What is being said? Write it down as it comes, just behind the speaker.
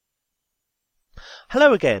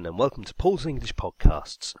Hello again, and welcome to Paul's English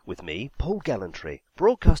Podcasts, with me, Paul Gallantry,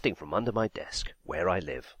 broadcasting from under my desk, where I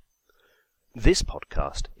live. This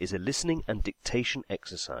podcast is a listening and dictation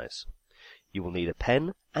exercise. You will need a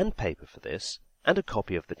pen and paper for this, and a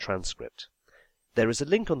copy of the transcript. There is a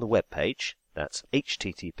link on the webpage, that's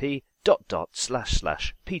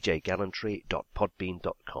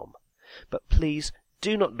http://pjgallantry.podbean.com. But please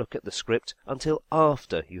do not look at the script until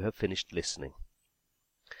after you have finished listening.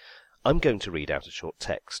 I'm going to read out a short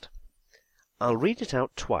text. I'll read it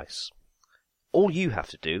out twice. All you have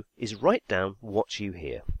to do is write down what you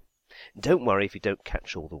hear. Don't worry if you don't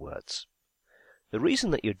catch all the words. The reason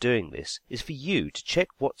that you're doing this is for you to check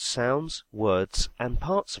what sounds, words, and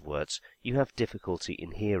parts of words you have difficulty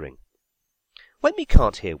in hearing. When we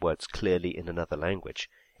can't hear words clearly in another language,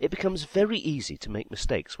 it becomes very easy to make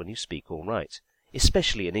mistakes when you speak all right,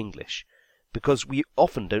 especially in English, because we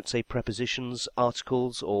often don't say prepositions,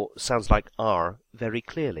 articles, or sounds like are very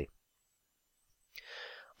clearly.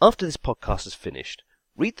 After this podcast is finished,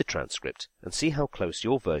 read the transcript and see how close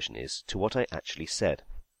your version is to what I actually said.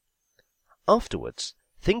 Afterwards,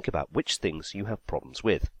 think about which things you have problems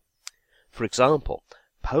with. For example,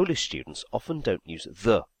 Polish students often don't use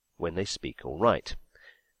the when they speak all right.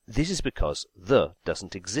 This is because the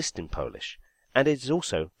doesn't exist in Polish, and it is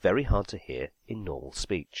also very hard to hear in normal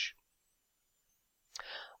speech.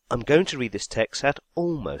 I'm going to read this text at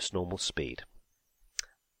almost normal speed.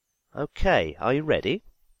 Okay, are you ready?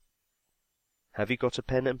 Have you got a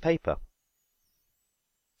pen and paper?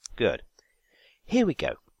 Good. Here we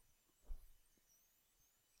go.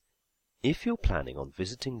 If you're planning on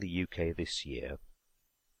visiting the UK this year,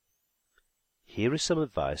 here is some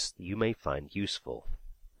advice that you may find useful.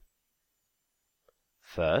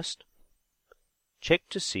 First, check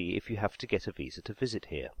to see if you have to get a visa to visit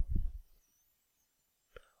here.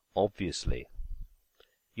 Obviously,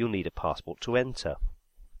 you'll need a passport to enter,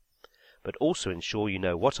 but also ensure you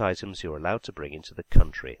know what items you're allowed to bring into the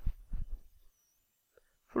country.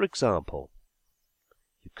 For example,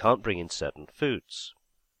 you can't bring in certain foods,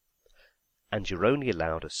 and you're only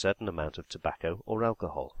allowed a certain amount of tobacco or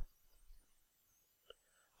alcohol.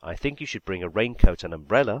 I think you should bring a raincoat and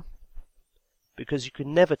umbrella, because you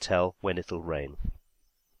can never tell when it'll rain.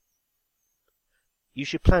 You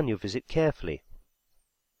should plan your visit carefully,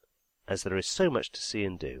 as there is so much to see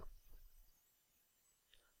and do.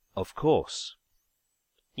 Of course,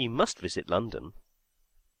 you must visit London,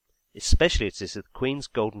 especially as it is the Queen's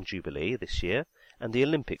Golden Jubilee this year and the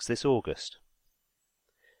Olympics this August.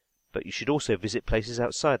 But you should also visit places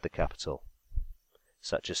outside the capital,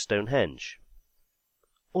 such as Stonehenge,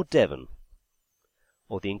 or Devon,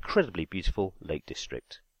 or the incredibly beautiful Lake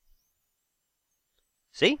District.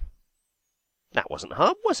 See? That wasn't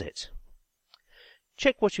hard, was it?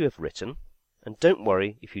 Check what you have written, and don't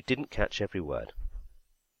worry if you didn't catch every word.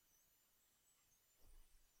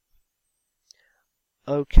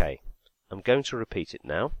 OK, I'm going to repeat it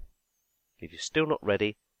now. If you're still not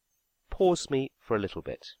ready, pause me for a little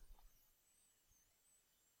bit.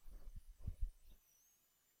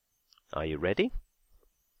 Are you ready?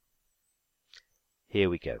 Here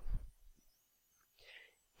we go.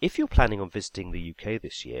 If you're planning on visiting the UK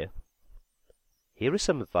this year, here is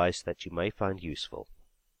some advice that you may find useful.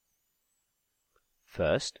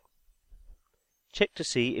 First, check to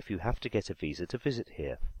see if you have to get a visa to visit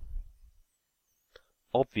here.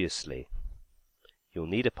 Obviously, you'll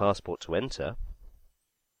need a passport to enter,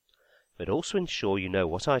 but also ensure you know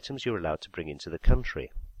what items you're allowed to bring into the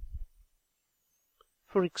country.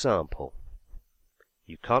 For example,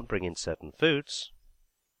 you can't bring in certain foods,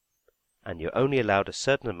 and you're only allowed a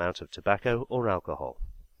certain amount of tobacco or alcohol.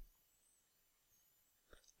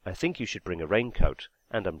 I think you should bring a raincoat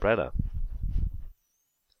and umbrella,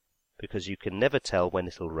 because you can never tell when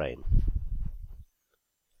it'll rain.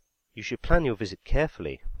 You should plan your visit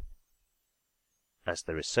carefully, as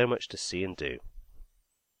there is so much to see and do.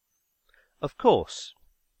 Of course,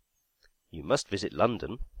 you must visit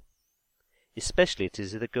London, especially as it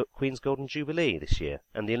is the Queen's Golden Jubilee this year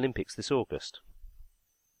and the Olympics this August.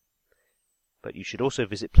 But you should also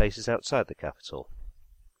visit places outside the capital,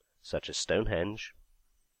 such as Stonehenge,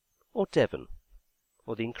 or Devon,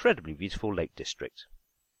 or the incredibly beautiful Lake District.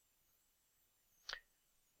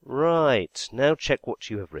 Right, now check what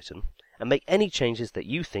you have written, and make any changes that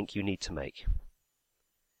you think you need to make.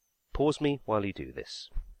 Pause me while you do this.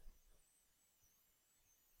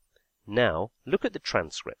 Now, look at the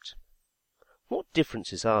transcript. What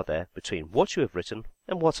differences are there between what you have written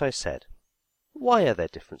and what I said? Why are there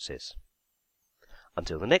differences?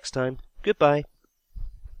 Until the next time, goodbye.